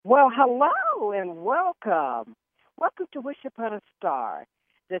Well, hello and welcome. Welcome to Wish Upon a Star.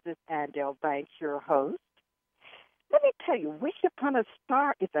 This is Andel Banks, your host. Let me tell you, Wish Upon a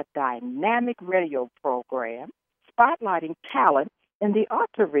Star is a dynamic radio program spotlighting talent in the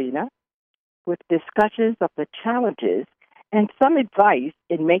arts arena with discussions of the challenges and some advice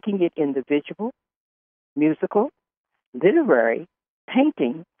in making it in the visual, musical, literary,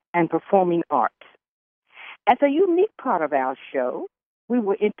 painting, and performing arts. As a unique part of our show, we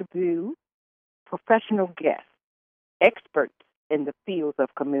will interview professional guests, experts in the fields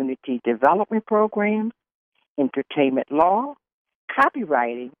of community development programs, entertainment law,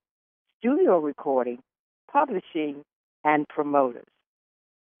 copywriting, studio recording, publishing, and promoters.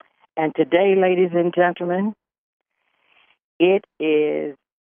 And today, ladies and gentlemen, it is,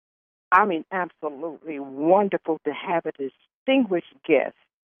 absolutely wonderful to have a distinguished guest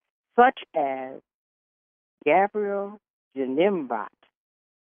such as Gabriel Njinimbot.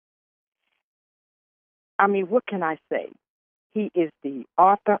 What can I say? He is the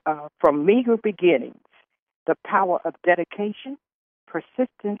author of From Meager Beginnings, The Power of Dedication,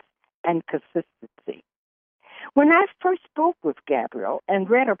 Persistence, and Consistency. When I first spoke with Gabriel and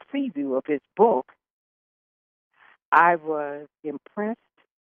read a preview of his book, I was impressed,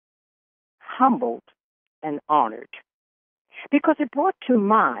 humbled, and honored because it brought to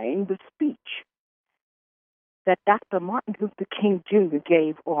mind the speech that Dr. Martin Luther King Jr.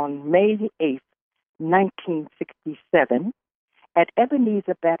 gave on May the 8th, 1967, at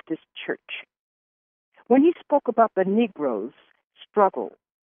Ebenezer Baptist Church, when he spoke about the Negro's struggle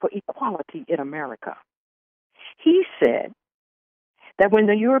for equality in America. He said that when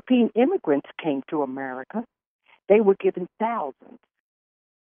the European immigrants came to America, they were given thousands,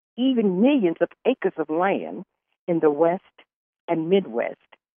 even millions of acres of land in the West and Midwest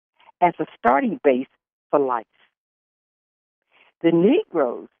as a starting base for life. The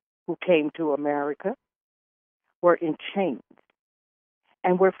Negroes who came to America were in chains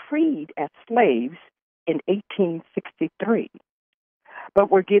and were freed as slaves in 1863,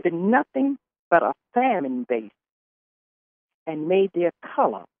 but were given nothing but a famine base and made their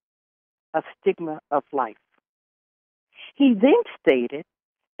color a stigma of life. He then stated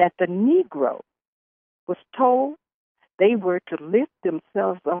that the Negro was told they were to lift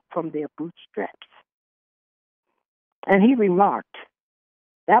themselves up from their bootstraps. And he remarked,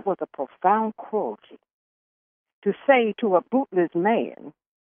 that was a profound cruelty to say to a bootless man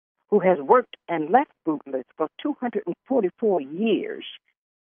who has worked and left bootless for 244 years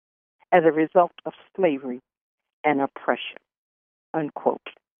as a result of slavery and oppression, unquote.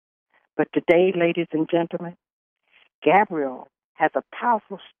 But today, ladies and gentlemen, Gabriel has a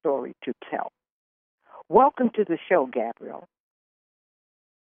powerful story to tell. Welcome to the show, Gabriel.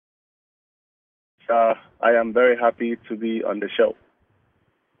 I am very happy to be on the show.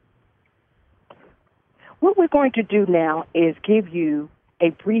 What we're going to do now is give you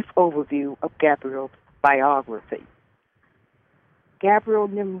a brief overview of Gabriel's biography. Gabriel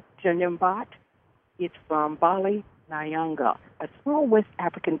Njinimbot is from Bali, Nyanga, a small West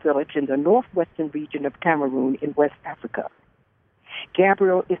African village in the northwestern region of Cameroon in West Africa.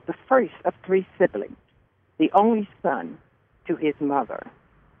 Gabriel is the first of three siblings, the only son to his mother.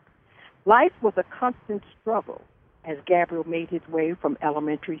 Life was a constant struggle as Gabriel made his way from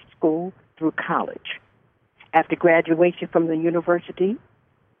elementary school through college. After graduation from the university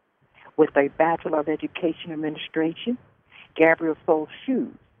with a Bachelor of Education Administration, Gabriel sold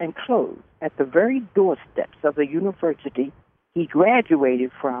shoes and clothes at the very doorsteps of the university he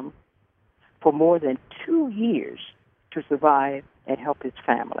graduated from for more than 2 years to survive and help his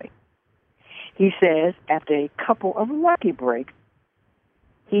family. He says after a couple of lucky breaks,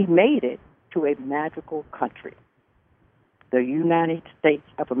 he made it to a magical country, the United States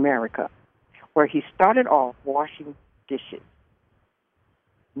of America, where he started off washing dishes.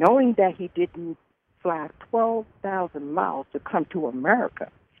 Knowing that he didn't fly 12,000 miles to come to America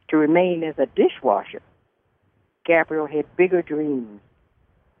to remain as a dishwasher, Gabriel had bigger dreams.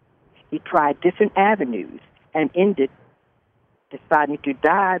 He tried different avenues and ended deciding to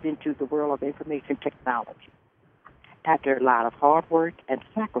dive into the world of information technology. After a lot of hard work and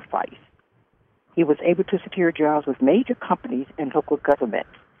sacrifice, he was able to secure jobs with major companies and local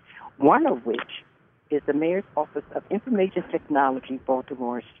governments, one of which is the Mayor's Office of Information Technology,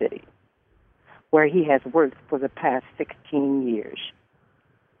 Baltimore City, where he has worked for the past 16 years.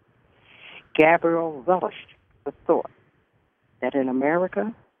 Gabriel relished the thought that in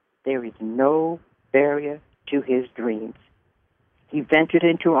America there is no barrier to his dreams. He ventured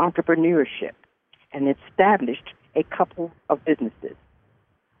into entrepreneurship and established a couple of businesses.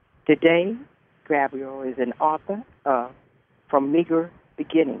 Today, Gabriel is an author of From Meager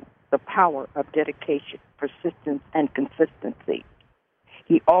beginning the power of dedication, persistence, and consistency.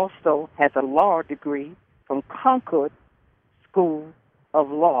 He also has a law degree from Concord School of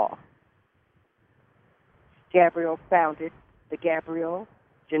Law. Gabriel founded the Gabriel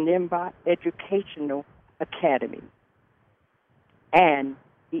Njinimbot Educational Academy. And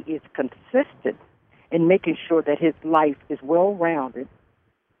he is consistent in making sure that his life is well-rounded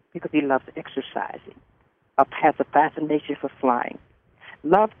because he loves exercising, has a fascination for flying,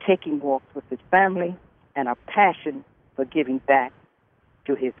 loves taking walks with his family, and a passion for giving back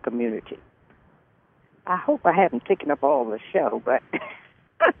to his community. I hope I haven't taken up all the show, but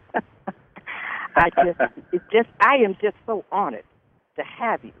I am just so honored to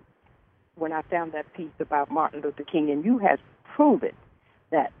have you. When I found that piece about Martin Luther King, and you have proven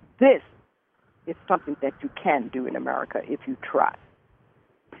that this is something that you can do in America if you try.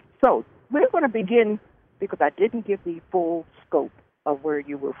 So we're going to begin, because I didn't give the full scope of where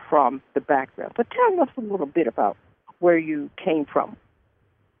you were from, the background. But tell us a little bit about where you came from,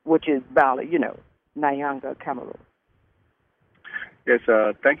 which is Bali, Nyanga, Cameroon. Yes,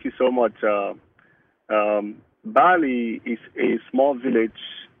 thank you so much. Bali is a small village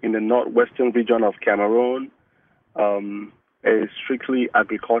in the northwestern region of Cameroon, a strictly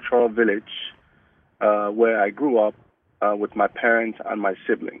agricultural village where I grew up with my parents and my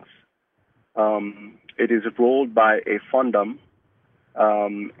siblings. It is ruled by a fundum,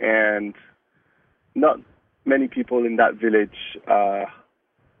 and not many people in that village,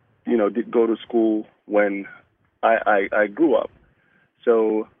 did go to school when I grew up.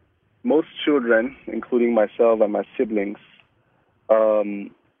 So most children, including myself and my siblings,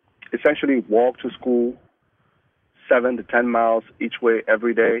 essentially walk to school 7 to 10 miles each way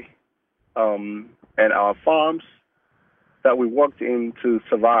every day. And our farms that we worked in to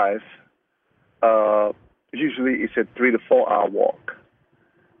survive, usually it's a 3 to 4 hour walk.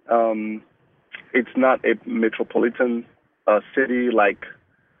 It's not a metropolitan city like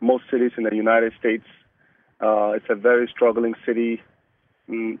most cities in the United States. It's a very struggling city.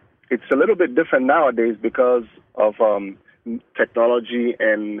 It's a little bit different nowadays because of technology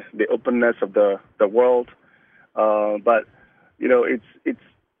and the openness of the world. But it's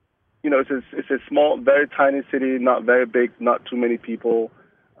a small, very tiny city, not very big, not too many people.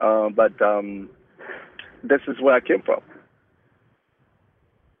 But this is where I came from.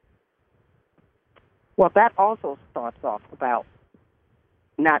 Well, that also starts off about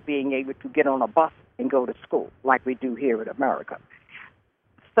not being able to get on a bus and go to school like we do here in America.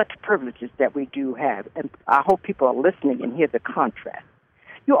 Such privileges that we do have, and I hope people are listening and hear the contrast.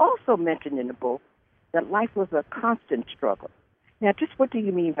 You also mentioned in the book that life was a constant struggle. Now, just what do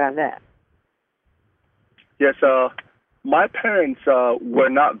you mean by that? Yes, my parents were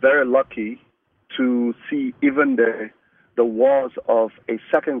not very lucky to see even the walls of a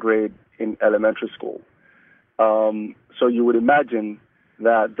second grade in elementary school. So you would imagine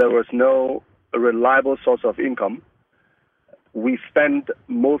that there was no reliable source of income. We spent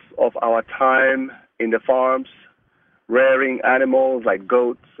most of our time in the farms, rearing animals like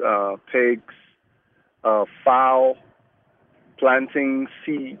goats, pigs, fowl, planting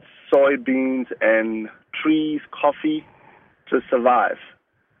seeds, soybeans, and trees, coffee to survive.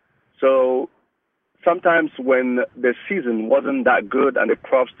 So sometimes when the season wasn't that good and the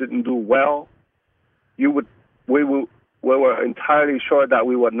crops didn't do well, we were entirely sure that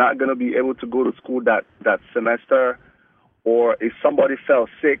we were not going to be able to go to school that semester. Or if somebody fell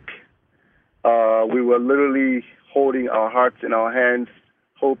sick, we were literally holding our hearts in our hands,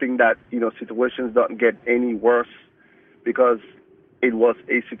 hoping that, situations don't get any worse, because it was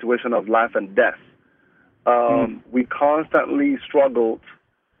a situation of life and death. We constantly struggled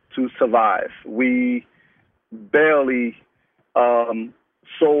to survive. We barely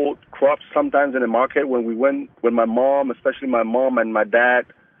sold crops sometimes in the market when my mom, especially my mom and my dad,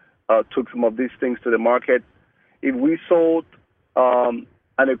 took some of these things to the market. If we sold an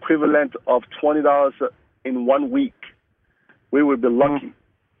equivalent of $20 in 1 week, we would be lucky.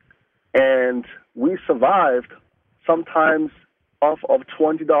 And we survived sometimes off of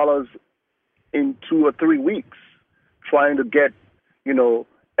 $20 in 2 or 3 weeks, trying to get,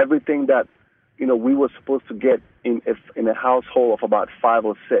 everything that, we were supposed to get in a household of about 5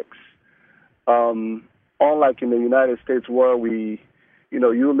 or 6. Unlike in the United States, where we,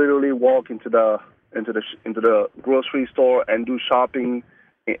 you literally walk into the grocery store and do shopping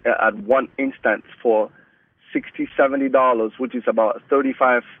at one instance for $60, $70, which is about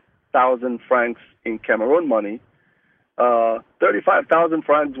 35,000 francs in Cameroon money. 35,000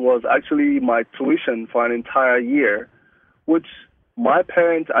 francs was actually my tuition for an entire year, which my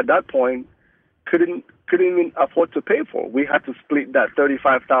parents at that point couldn't couldn't even afford to pay for. We had to split that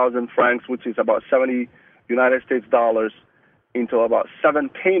 35,000 francs, which is about 70 United States dollars, into about 7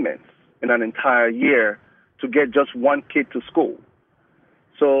 payments in an entire year to get just one kid to school.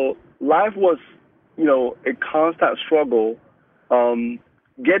 So life was, a constant struggle.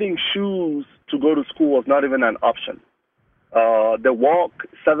 Getting shoes to go to school was not even an option. The walk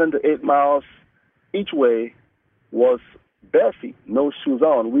 7 to 8 miles each way was bare feet, no shoes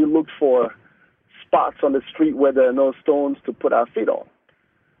on. We looked for spots on the street where there are no stones to put our feet on.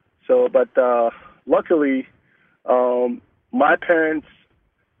 So, but luckily, my parents,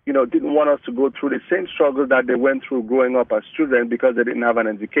 didn't want us to go through the same struggle that they went through growing up as children because they didn't have an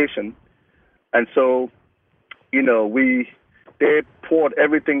education. And so, they poured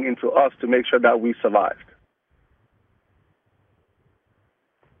everything into us to make sure that we survived.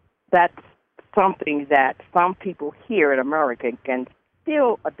 That's something that some people here in America can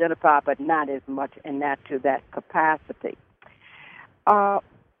still identify, but not as much, and not to that capacity.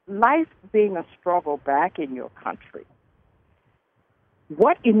 Life being a struggle back in your country,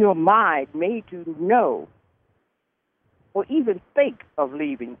 what in your mind made you know or even think of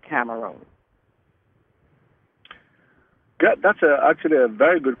leaving Cameroon? Yeah, that's actually a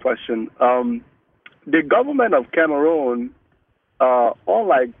very good question. The government of Cameroon,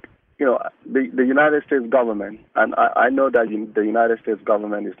 unlike the United States government, and I know that the United States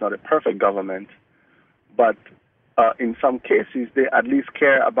government is not a perfect government, but in some cases they at least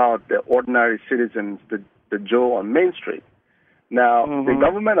care about the ordinary citizens, the Joe on Main Street. Now, the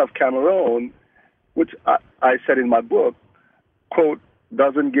government of Cameroon, which I said in my book, quote,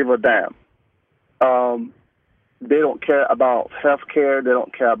 doesn't give a damn. They don't care about health care. They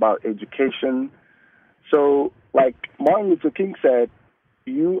don't care about education. So, like Martin Luther King said,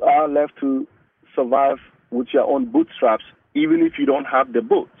 you are left to survive with your own bootstraps, even if you don't have the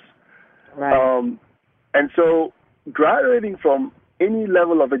boots. Right. And so, graduating from any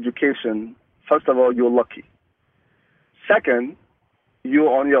level of education, first of all, you're lucky. Second, you're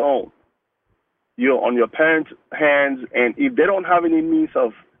on your own. You're on your parents' hands, and if they don't have any means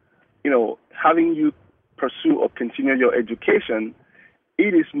of, having you pursue or continue your education,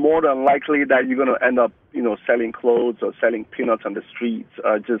 it is more than likely that you're going to end up, selling clothes or selling peanuts on the streets,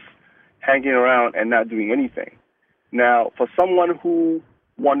 just hanging around and not doing anything. Now, for someone who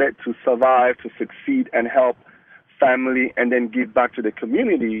wanted to survive, to succeed, and help family, and then give back to the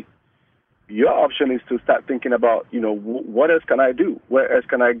community, your option is to start thinking about, what else can I do? Where else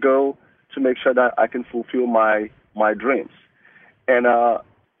can I go to make sure that I can fulfill my dreams? And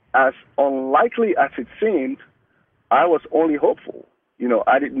as unlikely as it seemed, I was only hopeful.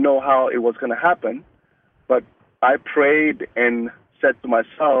 I didn't know how it was going to happen, but I prayed and said to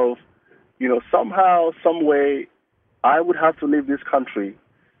myself, somehow, some way, I would have to leave this country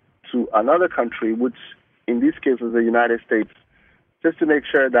to another country, which in this case is the United States, just to make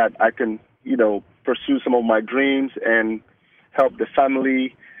sure that I can, pursue some of my dreams and help the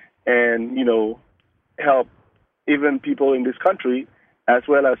family and, help even people in this country as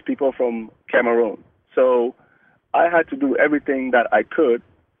well as people from Cameroon. So I had to do everything that I could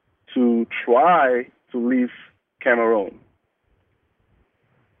to try to leave Cameroon.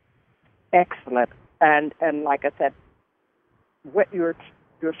 Excellent. And like I said, what your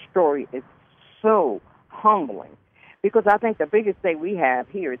story is so humbling, because I think the biggest thing we have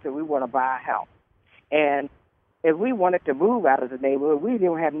here is that we want to buy a house. And if we wanted to move out of the neighborhood, we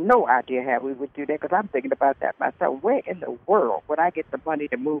didn't have no idea how we would do that, because I'm thinking about that myself. Where in the world would I get the money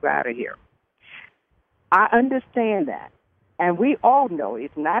to move out of here? I understand that. And we all know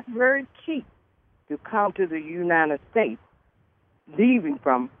it's not very cheap to come to the United States leaving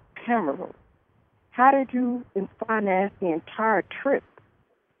from Cameroon. How did you finance the entire trip,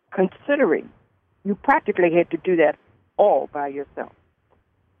 considering you practically had to do that all by yourself?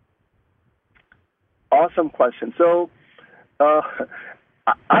 Awesome question. So I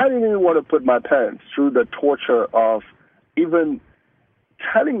didn't even want to put my parents through the torture of even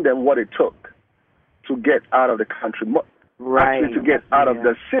telling them what it took to get out of the country, actually to get out of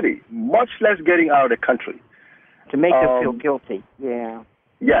the city, much less getting out of the country. To make them feel guilty,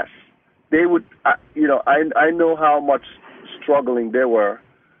 Yes. They would, I know how much struggling they were.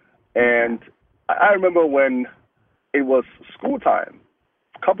 And I remember when it was school time,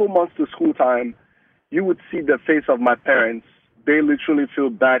 a couple months to school time, you would see the face of my parents. They literally feel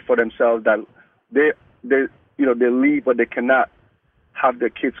bad for themselves that they leave, but they cannot have their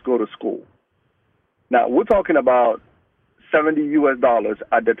kids go to school. Now, we're talking about $70 US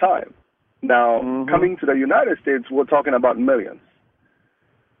at the time. Now, coming to the United States, we're talking about millions.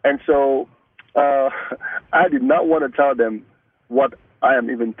 And so I did not want to tell them what I am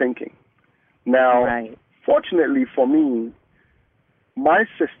even thinking. Now, Right. fortunately for me, my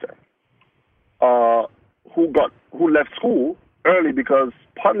sister, who left school early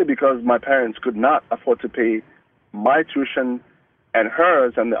partly because my parents could not afford to pay my tuition and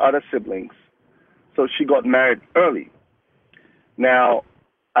hers and the other siblings, so she got married early. Now,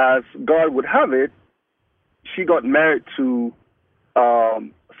 as God would have it, she got married to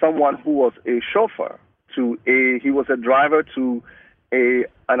someone who was a chauffeur he was a driver to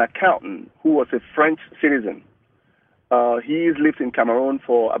an accountant who was a French citizen. He's lived in Cameroon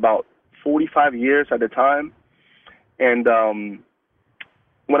for about 45 years at the time, and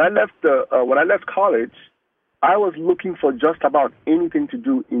when I left college, I was looking for just about anything to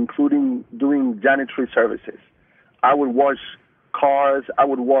do, including doing janitary services. I would wash cars. I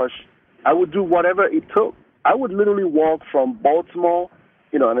would do whatever it took. I would literally walk from Baltimore,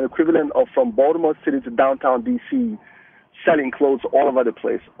 an equivalent of from Baltimore City to downtown D.C., selling clothes all over the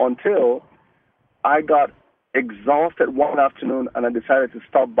place until I got exhausted one afternoon and I decided to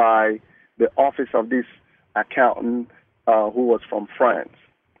stop by the office of this accountant who was from France.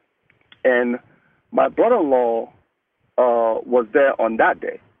 And my brother-in-law was there on that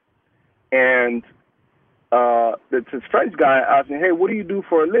day. And this French guy asked me, "Hey, what do you do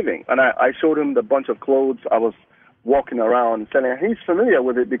for a living?" And I showed him the bunch of clothes I was walking around selling. He's familiar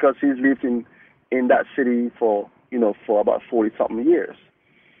with it because he's lived in that city for about 40-something years.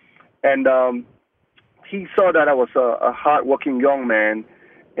 And he saw that I was a hard-working young man,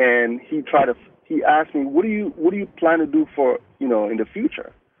 and he asked me, "What do you plan to do for in the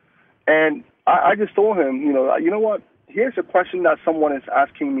future?" And I just told him, you know what? Here's a question that someone is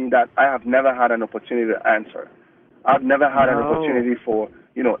asking me that I have never had an opportunity to answer. I've never had an opportunity for,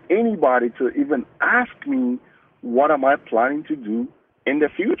 anybody to even ask me what am I planning to do in the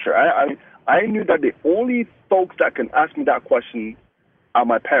future. I knew that the only folks that can ask me that question are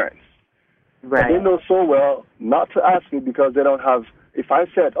my parents. Right. And they know so well not to ask me because they don't have, if I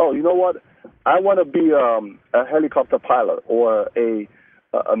said, "Oh, you know what? I want to be a helicopter pilot or a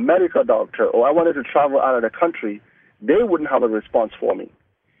medical doctor, or I wanted to travel out of the country," they wouldn't have a response for me.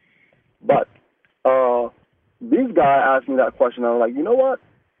 But this guy asked me that question. I was like, "You know what?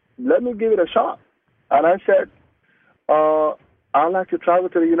 Let me give it a shot." And I said, "I'd like to travel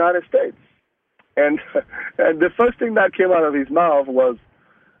to the United States." And the first thing that came out of his mouth was,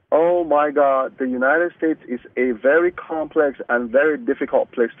 "Oh my God, the United States is a very complex and very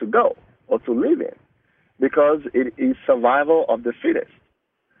difficult place to go or to live in because it is survival of the fittest."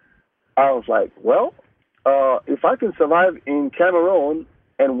 I was like, well, if I can survive in Cameroon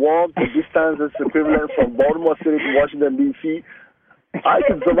and walk the distances equivalent from Baltimore City to Washington, D.C., I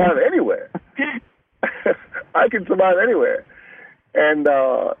can survive anywhere. I can survive anywhere. And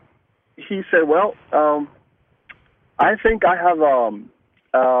he said, "Well, I think I have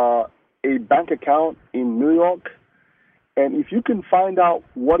a bank account in New York, and if you can find out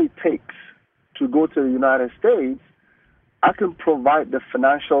what it takes to go to the United States, I can provide the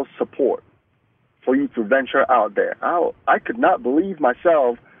financial support for you to venture out there." I could not believe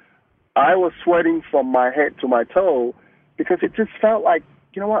myself. I was sweating from my head to my toe because it just felt like,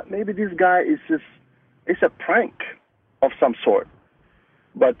 you know what, maybe this guy it's a prank of some sort.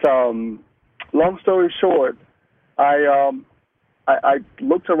 But long story short, I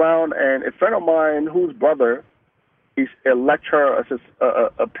looked around, and a friend of mine whose brother is a lecturer,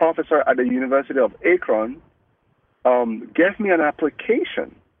 a professor at the University of Akron, gave me an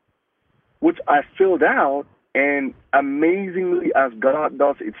application, which I filled out, and amazingly, as God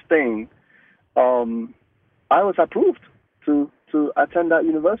does its thing, I was approved to attend that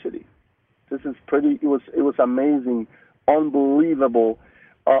university. This is it was amazing, unbelievable.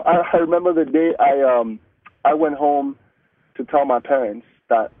 I remember the day I went home to tell my parents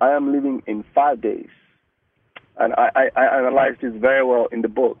that I am leaving in 5 days, and I analyzed this very well in the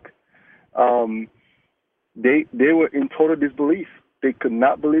book. They were in total disbelief. They could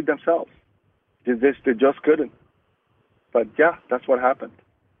not believe themselves. They just couldn't. But yeah, that's what happened.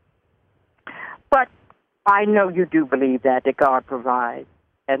 But I know you do believe that God provides,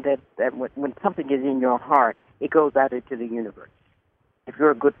 and that when something is in your heart, it goes out into the universe. If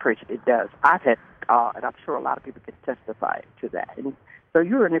you're a good person, it does. I've had, and I'm sure a lot of people can testify to that. And so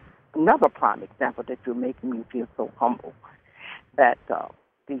you're another prime example that you're making me feel so humble that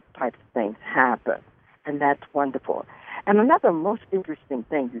these types of things happen. And that's wonderful. And another most interesting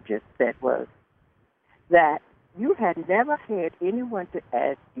thing you just said was that you had never had anyone to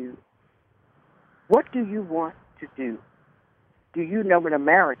ask you, what do you want to do? Do you know in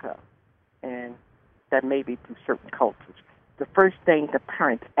America, and that may be through certain cultures, the first thing the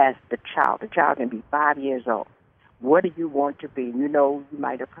parents ask the child can be 5 years old, What do you want to be? You know, you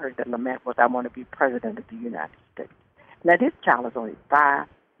might have heard the lament was, I want to be president of the United States. Now, this child is only 5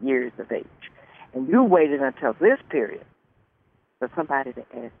 years of age, and you waited until this period for somebody to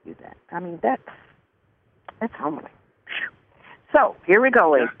ask you that. I mean, that's humbling. So here we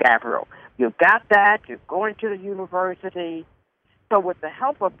go, Gabriel. You've got that. You're going to the university. So with the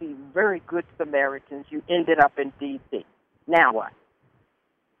help of these very good Samaritans, you ended up in D.C. Now what?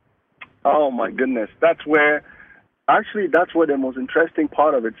 Oh, my goodness. That's where the most interesting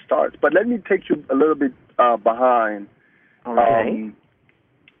part of it starts. But let me take you a little bit behind. Okay.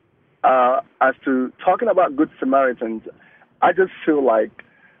 As to talking about Good Samaritans, I just feel like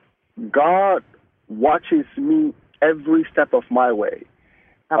God watches me every step of my way.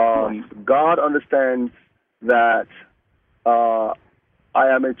 God understands that I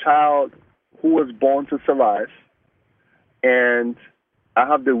am a child who was born to survive, and I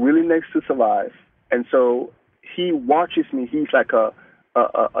have the willingness to survive. And so he watches me. He's like a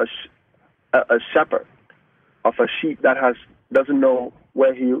shepherd of a sheep that doesn't know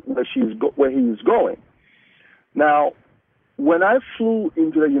where he is going. Now, when I flew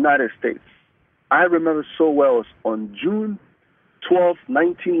into the United States, I remember so well, it was on June 12,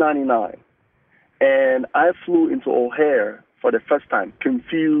 1999, and I flew into O'Hare for the first time,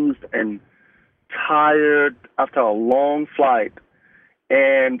 confused and tired after a long flight,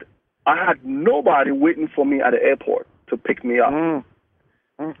 and I had nobody waiting for me at the airport to pick me up.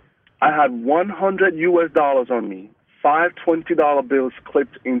 I had $100 US on me, 5 $20 bills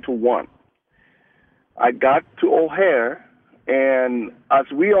clipped into one. I got to O'Hare, and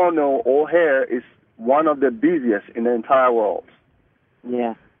as we all know, O'Hare is one of the busiest in the entire world.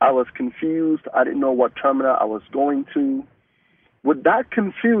 Yeah. I was confused. I didn't know what terminal I was going to. With that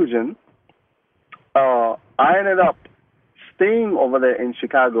confusion, I ended up staying over there in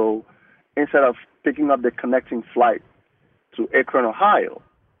Chicago instead of picking up the connecting flight to Akron, Ohio.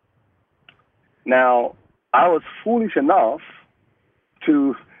 Now, I was foolish enough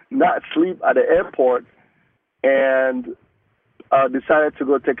to not sleep at the airport and decided to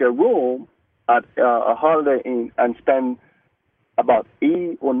go take a room at a Holiday Inn and spend about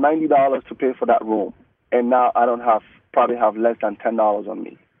 $80 or $90 to pay for that room. And now I probably have less than $10 on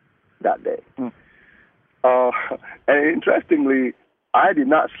me that day. And interestingly, I did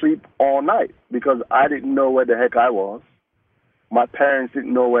not sleep all night because I didn't know where the heck I was. My parents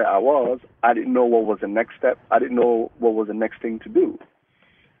didn't know where I was. I didn't know what was the next step. I didn't know what was the next thing to do.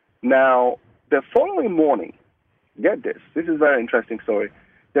 Now, the following morning, get this is a very interesting story.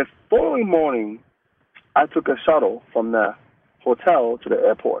 The following morning, I took a shuttle from the hotel to the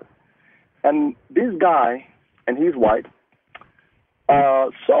airport. And this guy, and he's white,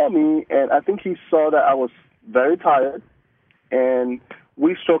 saw me, and I think he saw that I was very tired, and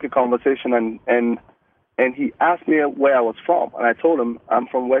we struck a conversation, and he asked me where I was from, and I told him I'm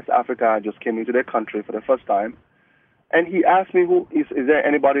from West Africa. I just came into the country for the first time, and he asked me, is there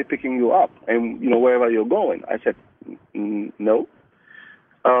anybody picking you up, and wherever you're going? I said, no,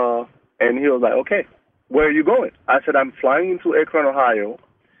 and he was like, okay, where are you going? I said, I'm flying into Akron, Ohio,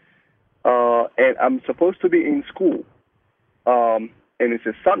 and I'm supposed to be in school, and it's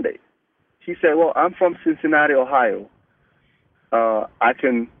a Sunday. He said, well, I'm from Cincinnati, Ohio. I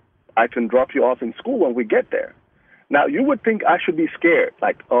can drop you off in school when we get there. Now, you would think I should be scared,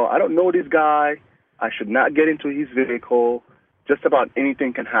 like, oh, I don't know this guy. I should not get into his vehicle. Just about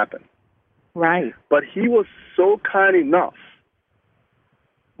anything can happen. Right. But he was so kind enough.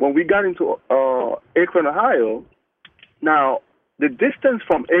 When we got into Akron, Ohio, now, the distance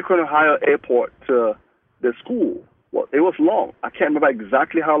from Akron, Ohio airport to the school, well, it was long. I can't remember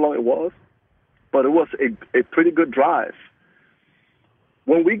exactly how long it was, but it was a pretty good drive.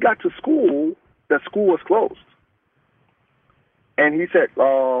 When we got to school, the school was closed. And he said,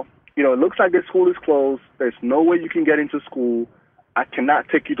 it looks like the school is closed. There's no way you can get into school. I cannot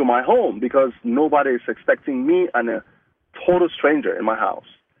take you to my home because nobody is expecting me and a total stranger in my house.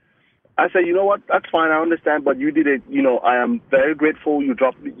 I said, you know what? That's fine. I understand, but you did it. I am very grateful. You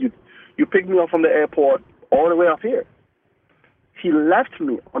dropped me. You picked me up from the airport all the way up here. He left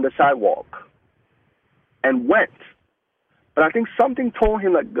me on the sidewalk and went. But I think something told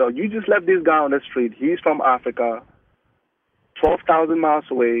him, like, you just left this guy on the street. He's from Africa, 12,000 miles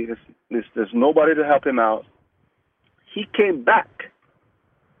away. There's nobody to help him out. He came back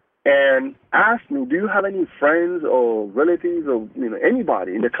and asked me, do you have any friends or relatives or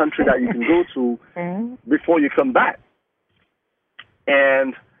anybody in the country that you can go to before you come back?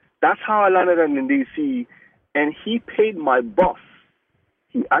 And that's how I landed in D.C., and he paid my bus.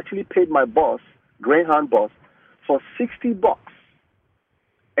 He actually paid my bus, Greyhound bus, for $60.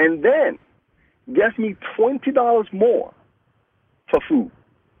 And then gets me $20 more for food.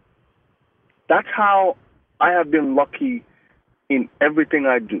 That's how I have been lucky in everything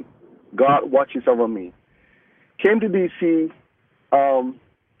I do. God watches over me. Came to D.C.,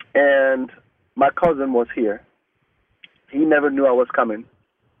 and my cousin was here. He never knew I was coming.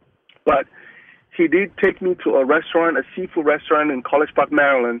 But he did take me to a restaurant, a seafood restaurant in College Park,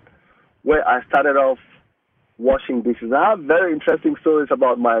 Maryland, where I started off washing dishes. I have very interesting stories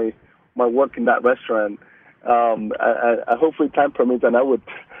about my work in that restaurant. I hopefully time permits, and I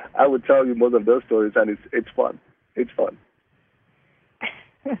would tell you most of those stories, and it's fun. It's fun.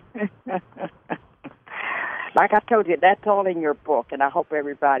 Like I told you, that's all in your book, and I hope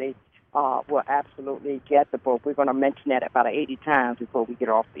everybody will absolutely get the book. We're going to mention that about 80 times before we get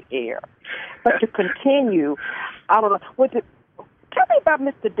off the air. But to continue, I don't know, tell me about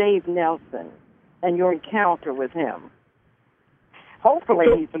Mr. Dave Nelson and your encounter with him. Hopefully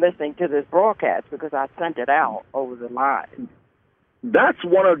he's listening to this broadcast because I sent it out over the line. That's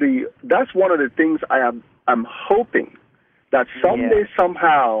one of the things I'm hoping that someday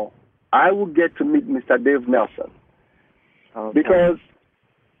somehow I will get to meet Mr. Dave Nelson. Okay. Because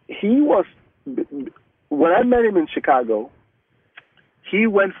he was, when I met him in Chicago, he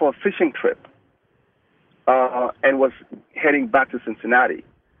went for a fishing trip and was heading back to Cincinnati.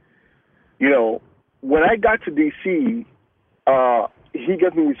 You know, when I got to D.C., he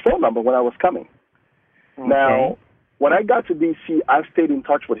gave me his phone number when I was coming. Okay. Now, when I got to D.C., I stayed in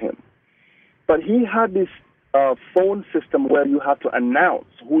touch with him. But he had this phone system where you have to announce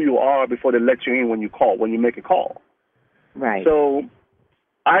who you are before they let you in when you make a call. Right. So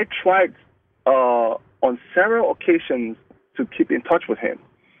I tried on several occasions to keep in touch with him.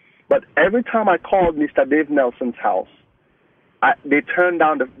 But every time I called Mr. Dave Nelson's house, they turned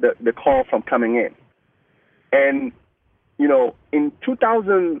down the call from coming in. And, you know, in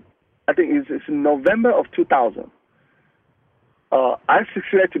 2000, I think it's in November of 2000, I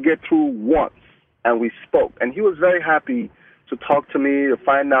succeeded to get through once, and we spoke. And he was very happy to talk to me, to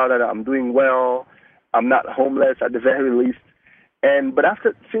find out that I'm doing well, I'm not homeless at the very least. But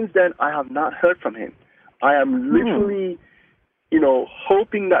since then, I have not heard from him. I am literally, you know,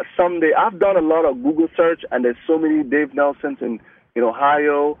 hoping that someday, I've done a lot of Google search, and there's so many Dave Nelsons in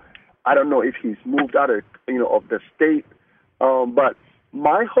Ohio. I don't know if he's moved out of the state. But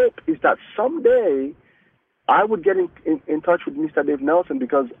my hope is that someday I would get in touch with Mr. Dave Nelson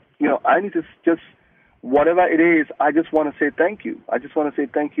because, you know, I need to just, whatever it is, I just want to say thank you. I just want to say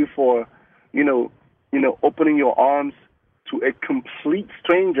thank you for, you know, opening your arms to a complete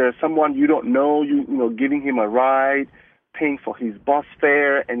stranger, someone you don't know, you know, giving him a ride, paying for his bus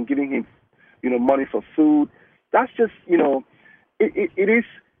fare, and giving him, you know, money for food. That's just, you know, it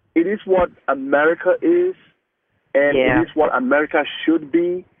is what America is, and it is what America should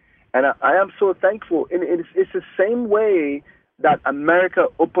be. And I am so thankful. And it's the same way that America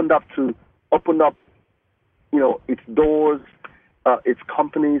opened up, you know, its doors, its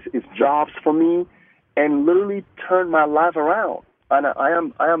companies, its jobs for me, and literally turned my life around. And I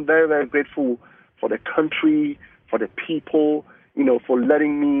am very, very grateful for the country, for the people, you know, for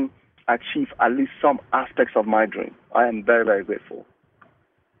letting me achieve at least some aspects of my dream. I am very, very grateful.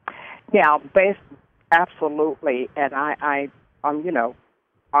 Yeah, absolutely. And I'm, you know,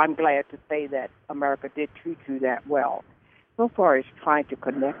 I'm glad to say that America did treat you that well. So far as trying to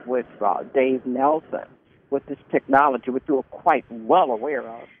connect with Dave Nelson with this technology, which you are quite well aware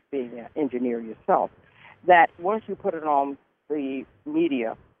of, being an engineer yourself, that once you put it on the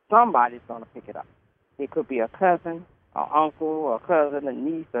media, somebody's going to pick it up. It could be a cousin, an uncle, or a cousin, a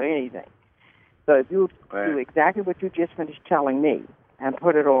niece, or anything. So if you do exactly what you just finished telling me and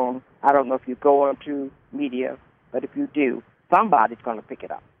put it on, I don't know if you go onto media, but if you do, somebody's going to pick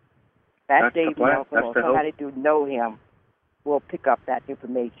it up. That's Dave Nelson or somebody who know him will pick up that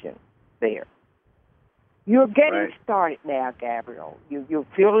information there. You're getting started now, Gabriel. You're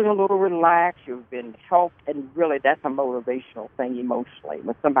feeling a little relaxed. You've been helped, and really that's a motivational thing emotionally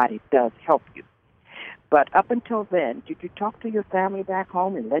when somebody does help you. But up until then, did you talk to your family back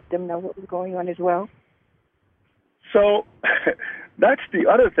home and let them know what was going on as well? So that's the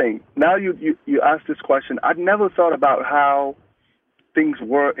other thing. Now you asked this question. I'd never thought about how things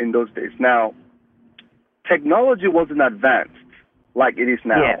were in those days. Now, technology wasn't advanced like it is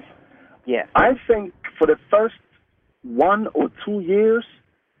now. Yes. Yes. I think for the first 1 or 2 years,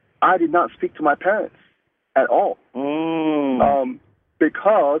 I did not speak to my parents at all.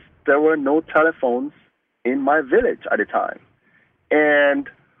 Because there were no telephones in my village at the time. And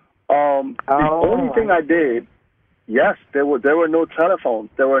the only thing I did, yes, there were no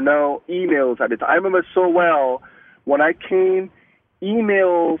telephones. There were no emails at the time. I remember so well when I came,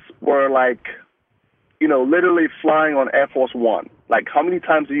 emails were like literally flying on Air Force One. Like, how many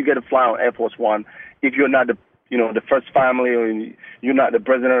times do you get to fly on Air Force One if you're not the first family or you're not the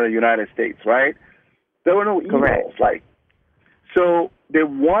president of the United States, right? There were no emails. Correct. So the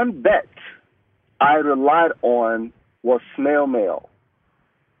one bet I relied on was snail mail.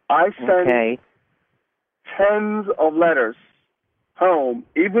 I sent tens of letters home,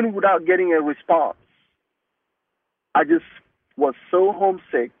 even without getting a response. I just was so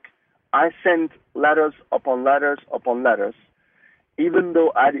homesick. I sent letters upon letters upon letters, even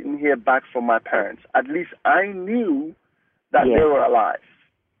though I didn't hear back from my parents. At least I knew that they were alive.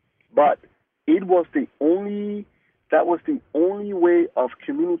 But that was the only way of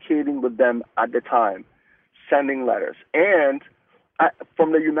communicating with them at the time, sending letters. And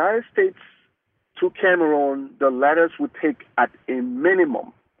from the United States to Cameroon, the letters would take at a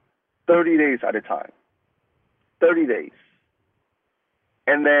minimum 30 days at a time. 30 days.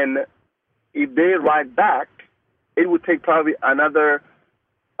 And then if they write back, it would take probably another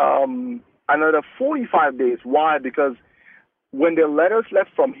 45 days. Why? Because when the letters left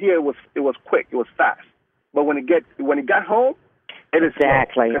from here, it was quick, it was fast. But when it got home, it is slow.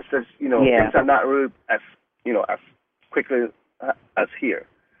 Because things are not really as quickly as here.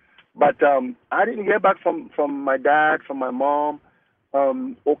 But I didn't hear back from my dad, from my mom.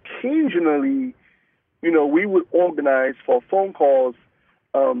 Occasionally, we would organize for phone calls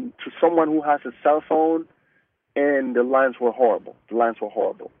to someone who has a cell phone, and the lines were horrible.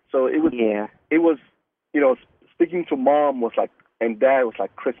 So it was, speaking to mom and dad was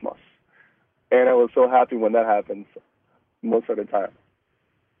like Christmas. And I was so happy when that happens most of the time.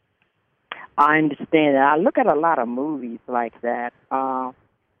 I understand that. I look at a lot of movies like that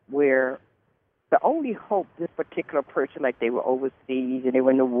where the only hope this particular person, like they were overseas and they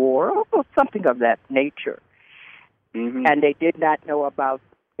were in the war, or something of that nature, and they did not know about,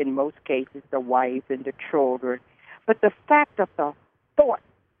 in most cases, the wife and the children. But the fact of the thought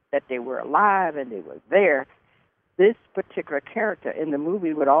that they were alive and they were there, this particular character in the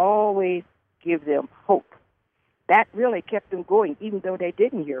movie would always give them hope. That really kept them going, even though they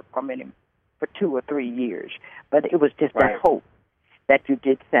didn't hear from him for 2 or 3 years. But it was just that hope that you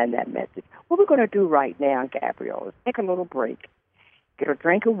did send that message. What we're going to do right now, Gabriel, is take a little break, get a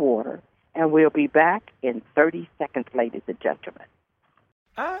drink of water, and we'll be back in 30 seconds, ladies and gentlemen.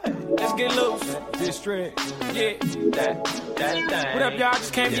 All right, let's get loose. District. Yeah. That. What up, y'all?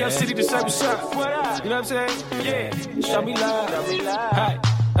 Just came to your city to say what's up. What up? You know what I'm saying? Yeah. Show me love. Hi.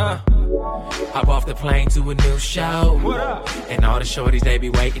 Hop off the plane to a new show. What up? And all the shorties, they be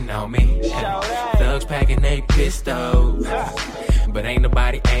waiting on me. Thugs packing they pistols. But ain't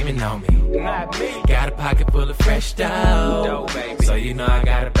nobody aiming on me. Not me. Got a pocket full of fresh dough. So you know I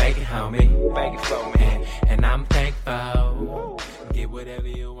gotta bake it, homie. Bake it for me. And I'm thankful. Get whatever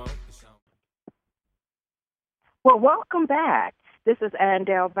you want. Well, welcome back. This is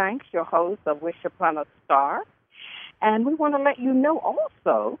Andell Banks, your host of Wish Upon a Star. And we want to let you know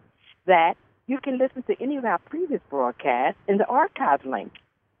also that you can listen to any of our previous broadcasts in the archive link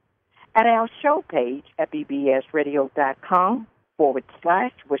at our show page at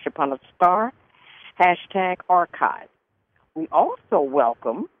bbsradio.com/Wish Upon a Star, #archive. We also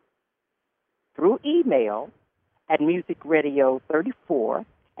welcome through email at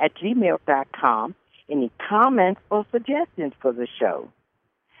musicradio34@gmail.com any comments or suggestions for the show.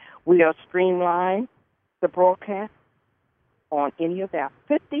 We are streamlined the broadcast on any of our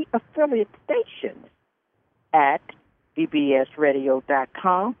 50 affiliate stations at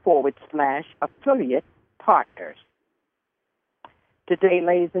bbsradio.com/affiliate partners. Today,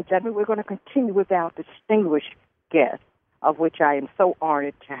 ladies and gentlemen, we're going to continue with our distinguished guest, of which I am so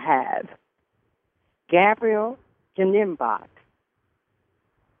honored to have, Gabriel Njinimbot.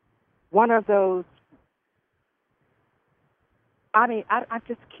 One of those, I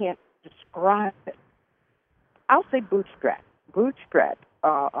just can't describe it. I'll say bootstrap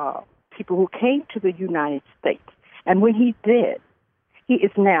people who came to the United States. And when he did, he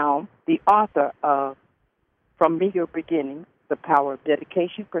is now the author of From Meager Beginnings, The Power of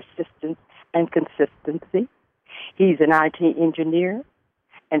Dedication, Persistence, and Consistency. He's an IT engineer,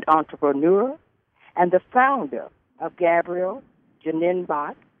 an entrepreneur, and the founder of Gabriel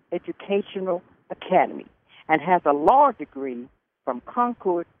Njinimbot Educational Academy, and has a law degree from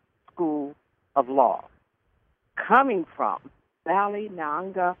Concord School of Law, coming from Valley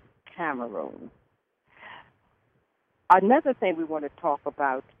Nanga, Cameroon. Another thing we want to talk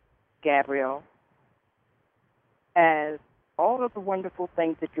about, Gabriel, as all of the wonderful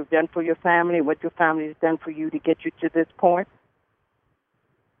things that you've done for your family, what your family has done for you to get you to this point.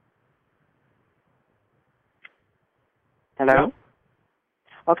 Hello?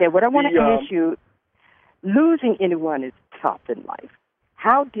 Okay, what I want to ask you, losing anyone is tough in life.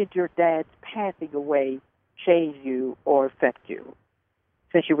 How did your dad's passing away change you or affect you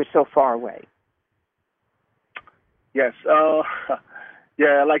since you were so far away? Yes.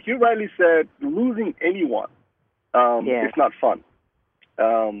 Yeah, like you rightly said, losing anyone, it's not fun.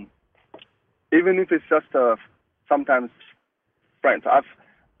 Even if it's just sometimes friends.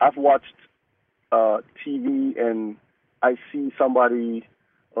 I've watched TV and I see somebody,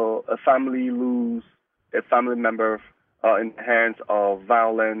 a family lose a family member in the hands of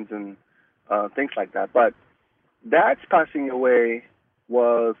violence and things like that. But Dad's passing away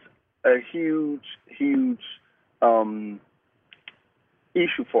was a huge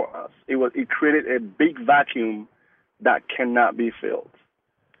issue for us. It created a big vacuum that cannot be filled.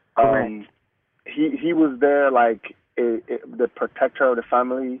 He was there like the protector of the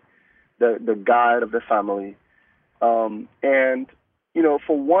family, the guide of the family, and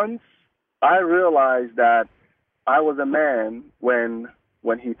for once I realized that I was a man when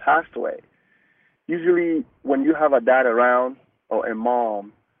he passed away. Usually, when you have a dad around or a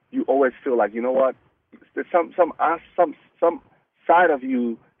mom, you always feel like, you know what, there's some side of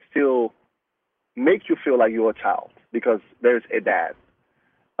you still make you feel like you're a child because there's a dad.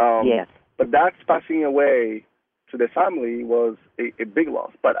 Yes. But Dad's passing away to the family was a big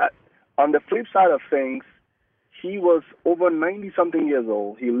loss. But on the flip side of things, he was over 90-something years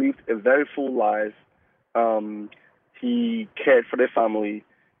old. He lived a very full life. He cared for the family,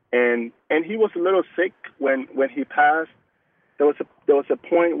 and he was a little sick when he passed. There was a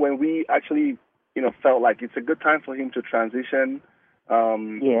point when we actually felt like it's a good time for him to transition.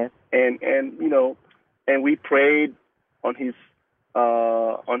 Yes. And we prayed on the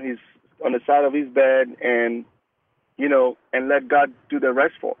side of his bed, and let God do the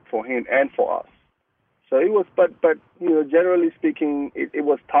rest for him and for us. So it was, but generally speaking, it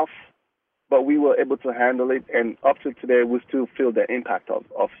was tough, but we were able to handle it, and up to today, we still feel the impact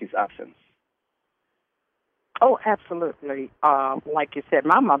of his absence. Oh, absolutely. Like you said,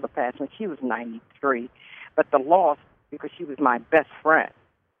 my mother passed when she was 93, but the loss, because she was my best friend.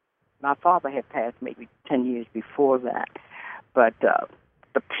 My father had passed maybe 10 years before that, but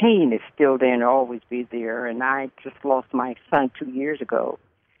the pain is still there and will always be there, and I just lost my son 2 years ago.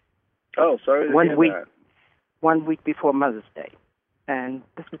 Oh, sorry to hear that. 1 week before Mother's Day, and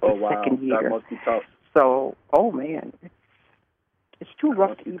this is the second year. That must be tough. So, oh man, it's too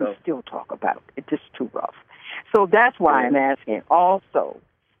rough to even still talk about. It's just too rough. So that's why I'm asking. Also,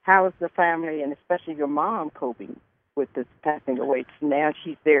 how is the family and especially your mom coping with this passing away? Now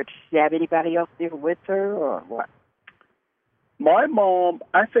she's there. Does she have anybody else there with her, or what?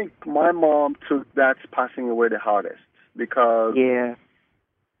 I think my mom took Dad's passing away the hardest because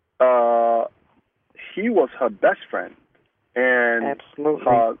he was her best friend and absolutely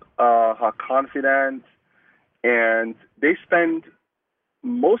her confidant, and they spent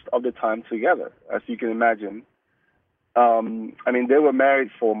most of the time together, as you can imagine. They were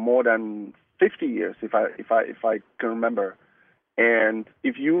married for more than 50 years, if I can remember. And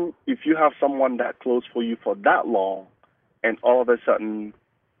if you have someone that close for you for that long, and all of a sudden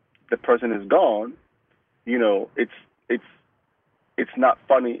the person is gone, it's not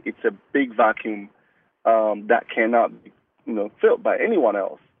funny. It's a big vacuum that cannot be filled by anyone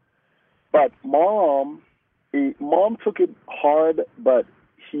else. But mom took it hard, but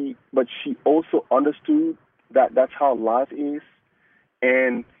she also understood that that's how life is,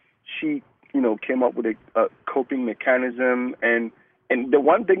 and she came up with a coping mechanism. And the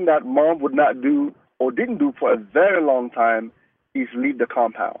one thing that mom would not do or didn't do for a very long time is leave the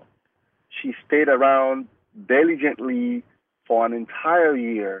compound. She stayed around diligently for an entire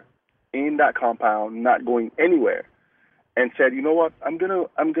year in that compound, not going anywhere, and said, you know what, I'm gonna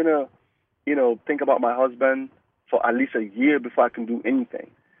think about my husband for at least a year before I can do anything.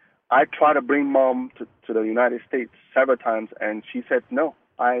 I tried to bring mom to the United States several times, and she said, no,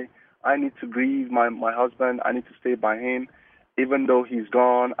 I need to grieve my husband. I need to stay by him. Even though he's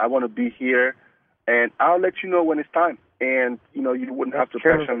gone, I want to be here, and I'll let you know when it's time. And, you wouldn't have to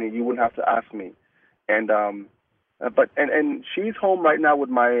pressure me. You wouldn't have to ask me. And but she's home right now with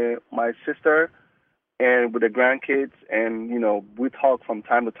my sister and with the grandkids, and, we talk from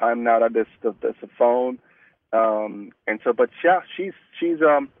time to time now that there's a phone. And so, but yeah, she's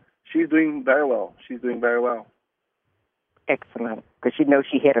doing very well. She's doing very well. Excellent. Because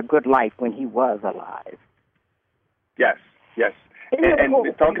she had a good life when he was alive. Yes.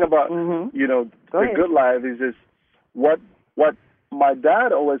 And talking about, the good life is just what my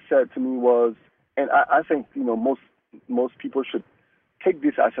dad always said to me was, and I think, most people should take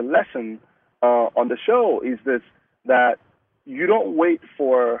this as a lesson on the show, is this, that you don't wait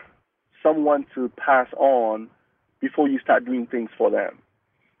for someone to pass on before you start doing things for them.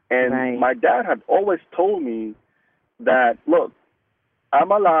 And my dad had always told me that, look,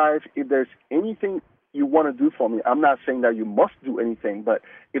 I'm alive. If there's anything you want to do for me, I'm not saying that you must do anything, but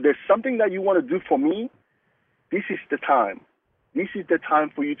if there's something that you want to do for me, this is the time. This is the time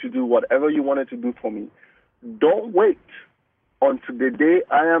for you to do whatever you wanted to do for me. Don't wait until the day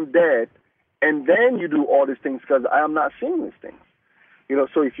I am dead, and then you do all these things, because I am not seeing these things. You know,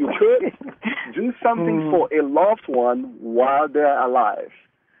 so if you could do something for a loved one while they're alive.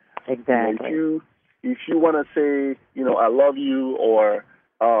 Exactly. You know, if you want to say, you know, I love you, or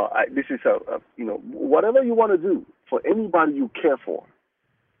this is you know, whatever you want to do for anybody you care for,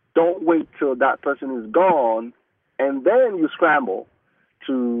 don't wait till that person is gone and then you scramble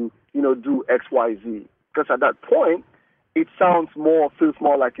to, you know, do X, Y, Z. Because at that point, it feels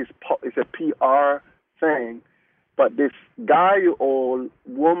more like it's a PR thing. But this guy or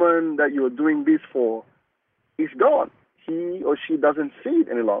woman that you're doing this for is gone. He or she doesn't see it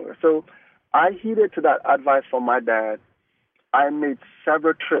any longer. So I heeded to that advice from my dad. I made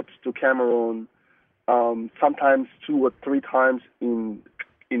several trips to Cameroon, sometimes 2 or 3 times in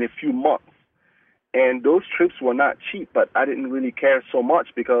a few months. And those trips were not cheap, but I didn't really care so much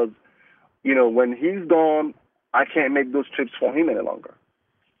because, you know, when he's gone, I can't make those trips for him any longer.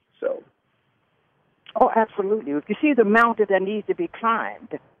 So. Oh, absolutely. If you see the mountain that needs to be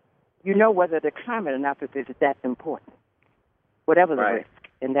climbed, you know whether to climb it or not, because it's that important, whatever the risk.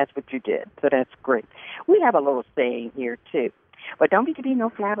 And that's what you did. So that's great. We have a little saying here, too. But don't give me no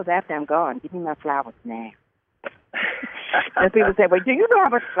flowers after I'm gone. Give me my flowers now. And people say, well, do you know how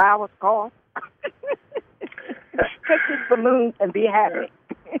much flowers cost? Take this balloon and be happy.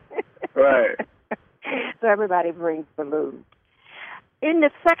 Right. So everybody brings balloons. In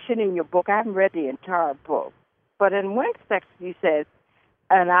the section in your book, I haven't read the entire book, but in one section you said,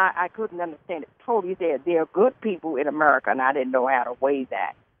 and I couldn't understand it totally, you said there are good people in America, and I didn't know how to weigh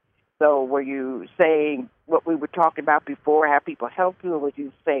that. So were you saying what we were talking about before, how people help you, or were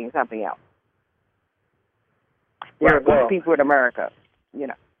you saying something else? There are good people in America, you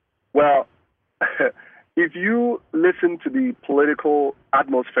know. Well, if you listen to the political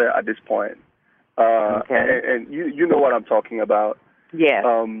atmosphere at this point, and you know what I'm talking about. Yes.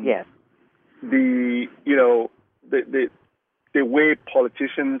 Yes. The way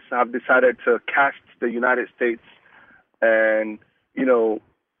politicians have decided to cast the United States and, you know,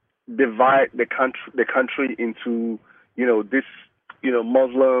 divide the country into, you know, this, you know,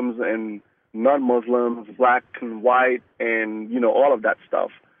 Muslims and non-Muslims, black and white, and, you know, all of that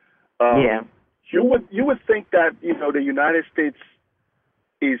stuff. You would think that, you know, the United States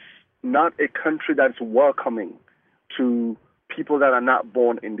is not a country that's welcoming to people that are not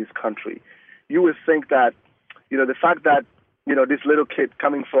born in this country. You would think that, you know, the fact that, you know, this little kid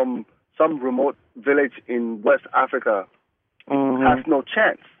coming from some remote village in West Africa has no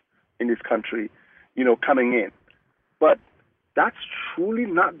chance in this country, you know, coming in. But that's truly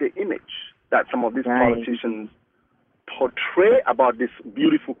not the image that some of these politicians portray about this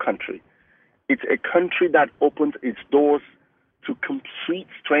beautiful country. It's a country that opens its doors to complete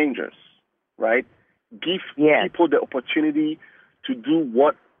strangers, right? Give people the opportunity to do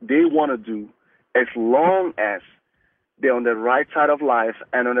what they want to do as long as they're on the right side of life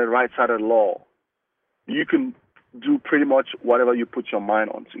and on the right side of the law. You can do pretty much whatever you put your mind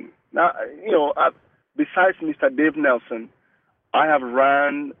onto. Now, you know, besides Mr. Dave Nelson, I have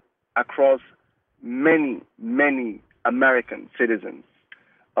ran across many, many American citizens,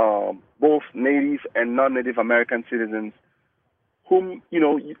 both Native and non-Native American citizens, whom,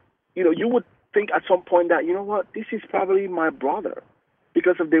 you would think at some point that, you know what, this is probably my brother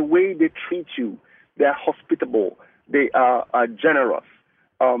because of the way they treat you. They're hospitable. They are generous.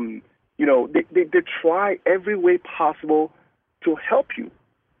 They try every way possible to help you.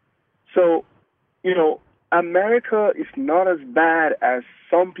 So, you know, America is not as bad as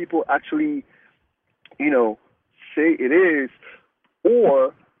some people actually, you know, say it is,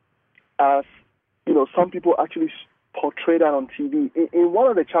 or as, you know, some people actually portray that on TV. In one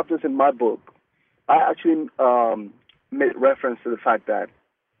of the chapters in my book, I actually made reference to the fact that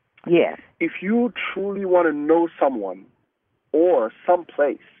if you truly want to know someone or some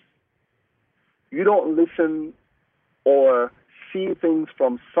place, you don't listen or see things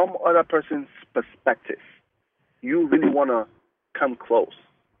from some other person's perspective. You really want to come close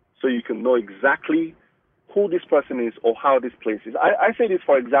so you can know exactly who this person is or how this place is. I say this,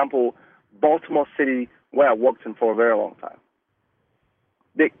 for example, Baltimore City, where I worked in for a very long time.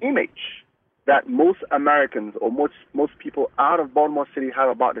 The image that most Americans or most people out of Baltimore City have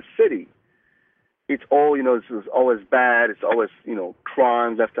about the city it's all, it's always bad. It's always,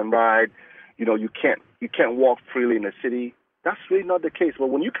 crimes left and right. You can't walk freely in the city. That's really not the case. But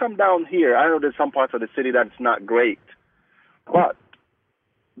when you come down here, I know there's some parts of the city that's not great, but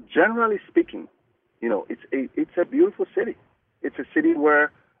generally speaking, it's a beautiful city. It's a city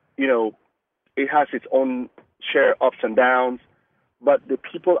where, it has its own share ups and downs, but the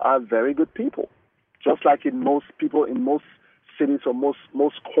people are very good people. Just like in most cities or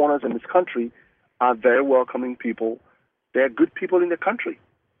most corners in this country are very welcoming people. They're good people in the country.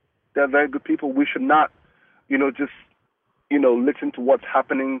 They're very good people. We should not, just, listen to what's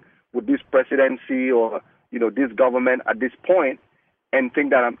happening with this presidency or, this government at this point and think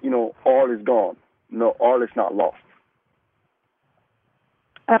that, all is gone. No, all is not lost.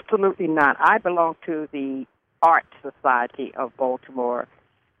 Absolutely not. I belong to the Art Society of Baltimore.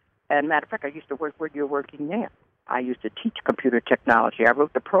 And matter of fact, I used to work where you're working now. I used to teach computer technology. I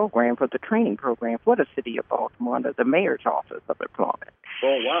wrote the program for the training program for the city of Baltimore under the mayor's office of employment.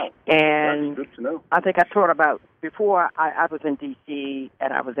 Oh, wow. And that's good to know. I think I taught about, before I was in D.C.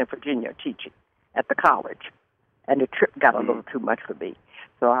 and I was in Virginia teaching at the college. And the trip got a little too much for me.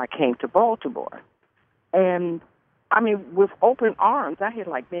 So I came to Baltimore. And, with open arms, I had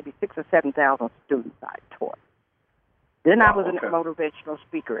like maybe 6,000 or 7,000 students I taught. Then I was a motivational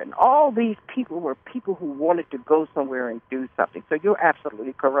speaker, and all these people were people who wanted to go somewhere and do something. So you're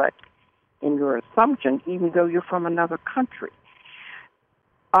absolutely correct in your assumption, even though you're from another country.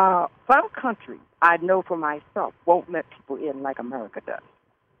 Some countries, I know for myself, won't let people in like America does.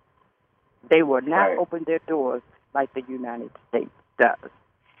 They will not open their doors like the United States does.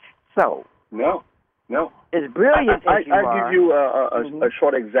 So no, it's brilliant. I'll give you a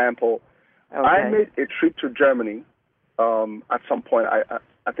short example. Okay. I made a trip to Germany. At some point,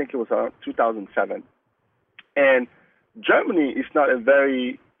 I think it was 2007, and Germany is not a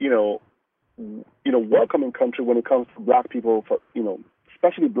very welcoming country when it comes to black people,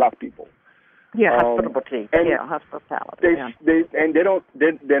 especially black people. Yeah, hospitality. Hospitality.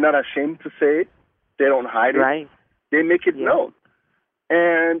 They're not ashamed to say it. They don't hide it. Right. They make it known.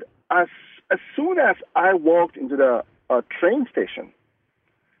 And as soon as I walked into the train station,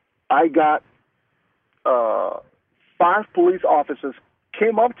 I got 5 police officers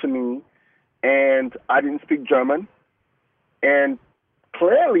came up to me, and I didn't speak German, and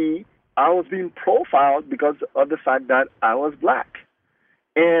clearly I was being profiled because of the fact that I was black.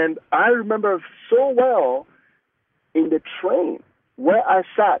 And I remember so well in the train where I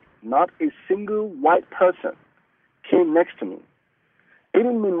sat, not a single white person came next to me. It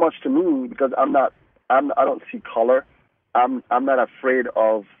didn't mean much to me because I don't see color. I'm not afraid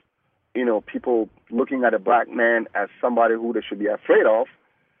of people looking at a black man as somebody who they should be afraid of,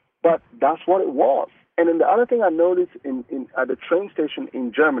 but that's what it was. And then the other thing I noticed at the train station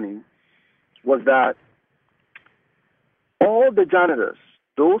in Germany was that all the janitors,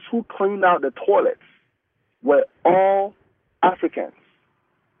 those who cleaned out the toilets, were all Africans.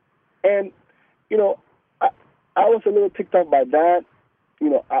 And, I was a little ticked off by that.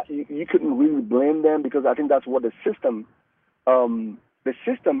 You couldn't really blame them because I think that's what the system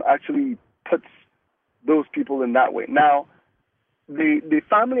actually puts those people in that way. Now, the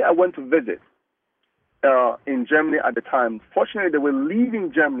family I went to visit in Germany at the time, fortunately, they were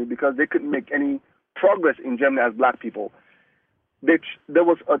leaving Germany because they couldn't make any progress in Germany as black people. There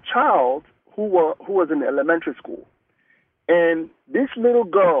was a child who was in elementary school, and this little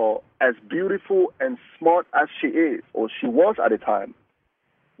girl, as beautiful and smart as she is, or she was at the time,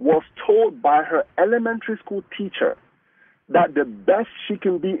 was told by her elementary school teacher that the best she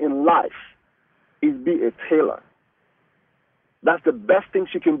can be in life is be a tailor. That's the best thing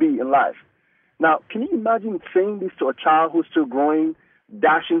she can be in life. Now, can you imagine saying this to a child who's still growing,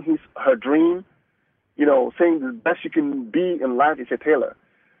 dashing her dream, saying the best you can be in life is a tailor?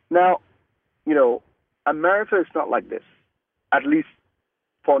 Now, America is not like this. At least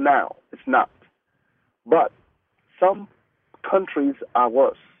for now, it's not. But some countries are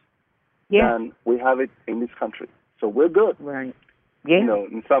worse than we have it in this country. So we're good. Right. Yeah.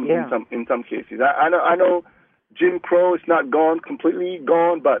 In some cases. I know Jim Crow is not completely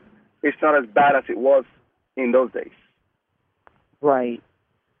gone, but it's not as bad as it was in those days. Right.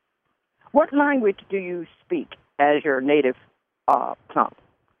 What language do you speak as your native tongue?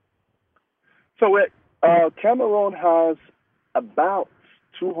 So Cameroon has about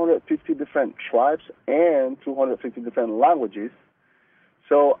 250 different tribes and 250 different languages.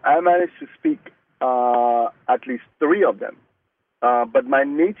 So I managed to speak at least 3 of them. But my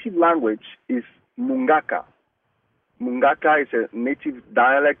native language is Mungaka. Mungaka is a native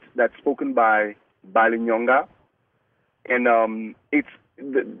dialect that's spoken by Balinyonga. And it's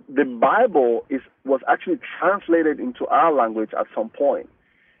the Bible is was actually translated into our language at some point.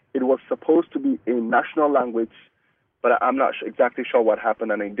 It was supposed to be a national language, but I'm not exactly sure what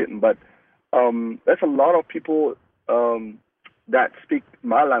happened and it didn't. But there's a lot of people that speak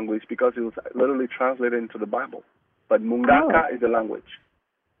my language because it was literally translated into the Bible. But Mundaka is the language.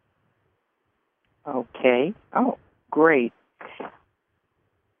 Okay. Oh, great.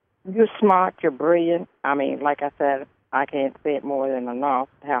 You're smart. You're brilliant. I mean, like I said, I can't say it more than enough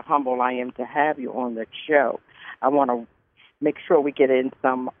how humble I am to have you on the show. I want to make sure we get in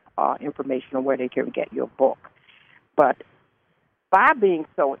some information on where they can get your book. But by being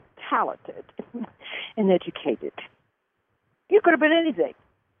so talented and educated, you could have been anything.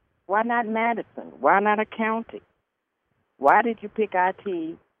 Why not Madison? Why not accounting? Why did you pick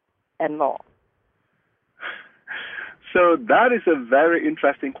IT and law? So that is a very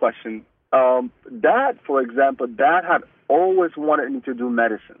interesting question. Dad, for example, Dad had always wanted me to do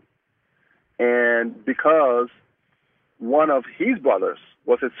medicine. And because one of his brothers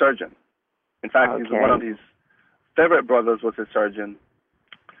was a surgeon. In fact, one of his favorite brothers was a surgeon.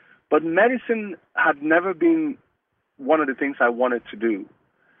 But medicine had never been one of the things I wanted to do.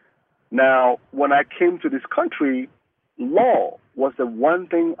 Now, when I came to this country, law was the one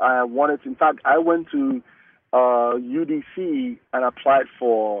thing I wanted to. In fact, I went to UDC and applied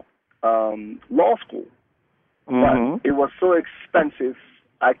for law school. Mm-hmm. But it was so expensive,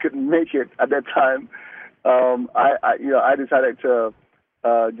 I couldn't make it at that time. I decided to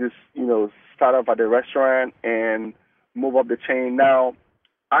just start off at the restaurant and move up the chain. Now,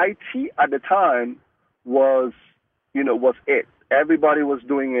 IT at the time was it. Everybody was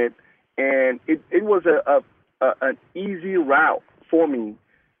doing it, and it was an easy route for me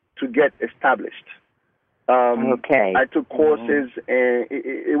to get established. I took courses, and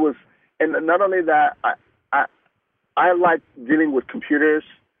it was, and not only that, I like dealing with computers,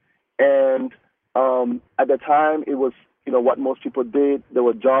 and at the time it was what most people did. There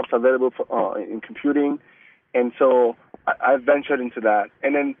were jobs available for, in computing, and so I ventured into that.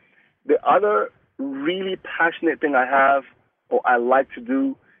 And then the other really passionate thing I have, or I like to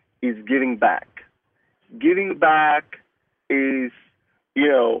do, is giving back. Giving back is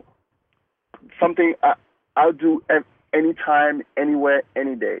something I'll do anytime, anywhere,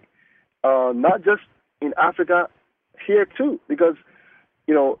 any day. Not just in Africa, here too, because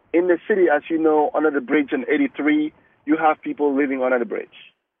in the city, as you know, under the bridge in 83, you have people living under the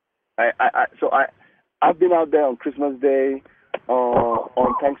bridge. I've been out there on Christmas Day,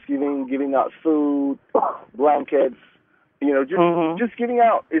 on Thanksgiving, giving out food, blankets. Just giving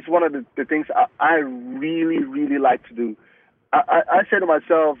out is one of the things I really, really like to do. I say to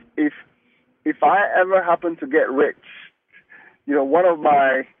myself, if I ever happen to get rich, one of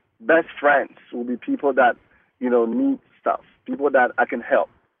my best friends will be people that need stuff, people that I can help,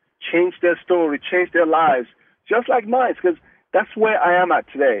 change their story, change their lives, just like mine, because that's where I am at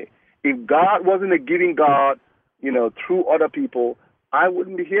today. If God wasn't a giving God, through other people, I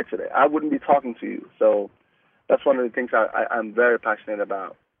wouldn't be here today. I wouldn't be talking to you. So that's one of the things I'm very passionate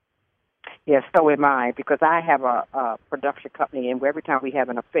about. Yes, so am I, because I have a production company, and every time we have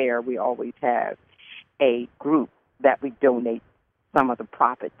an affair, we always have a group that we donate some of the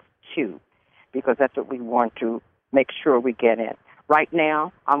profits to, because that's what we want to make sure we get in. Right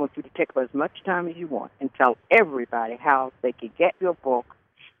now, I want you to take up as much time as you want and tell everybody how they can get your book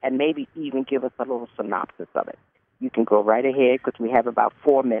and maybe even give us a little synopsis of it. You can go right ahead because we have about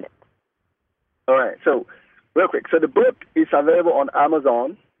 4 minutes. All right. So, real quick. So the book is available on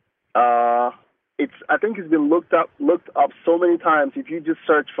Amazon. I think it's been looked up so many times. If you just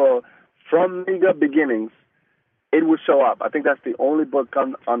search for From Meager Beginnings, it will show up. I think that's the only book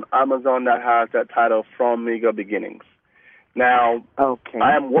on Amazon that has that title, From Meager Beginnings. Now,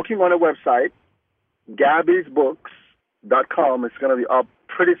 I am working on a website, Gabby'sBooks.com. It's going to be up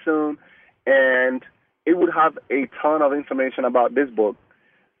pretty soon, and it would have a ton of information about this book,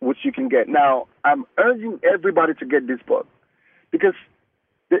 which you can get. Now, I'm urging everybody to get this book, because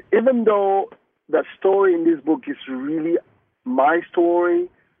even though the story in this book is really my story,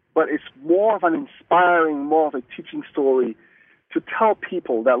 but it's more of an inspiring, more of a teaching story to tell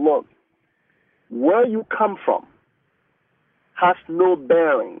people that, look, where you come from has no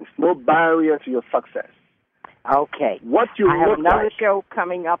bearings, no barrier to your success. Okay. What you I have look another like. show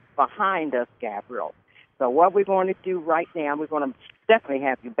coming up behind us, Gabriel. So what we're going to do right now, we're going to definitely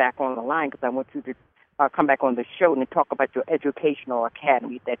have you back on the line, because I want you to come back on the show and talk about your educational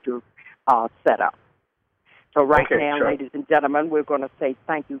academy that you set up. So now, sure. ladies and gentlemen, we're going to say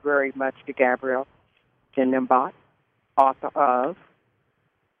thank you very much to Gabriel Njinimbot, author of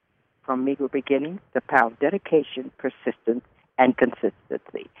From Meager Beginnings, The Power of Dedication, Persistence, and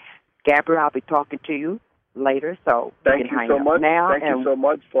Consistency. Gabriel, I'll be talking to you later, so Thank you so much. Now, thank you so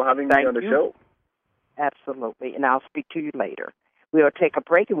much for having me on the show. Absolutely, and I'll speak to you later. We'll take a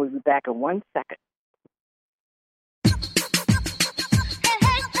break, and we'll be back in 1 second.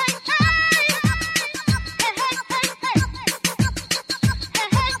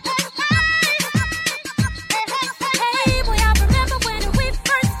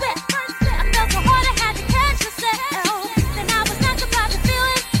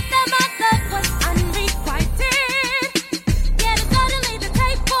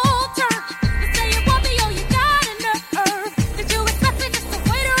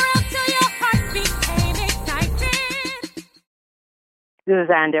 This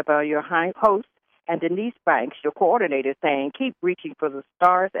is Annabelle, your host, and Denise Banks, your coordinator, saying keep reaching for the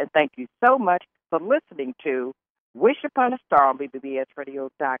stars, and thank you so much for listening to Wish Upon a Star on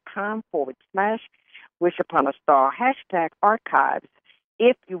BBBSradio.com/Wish Upon a Star #archives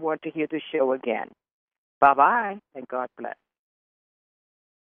if you want to hear the show again. Bye-bye, and God bless.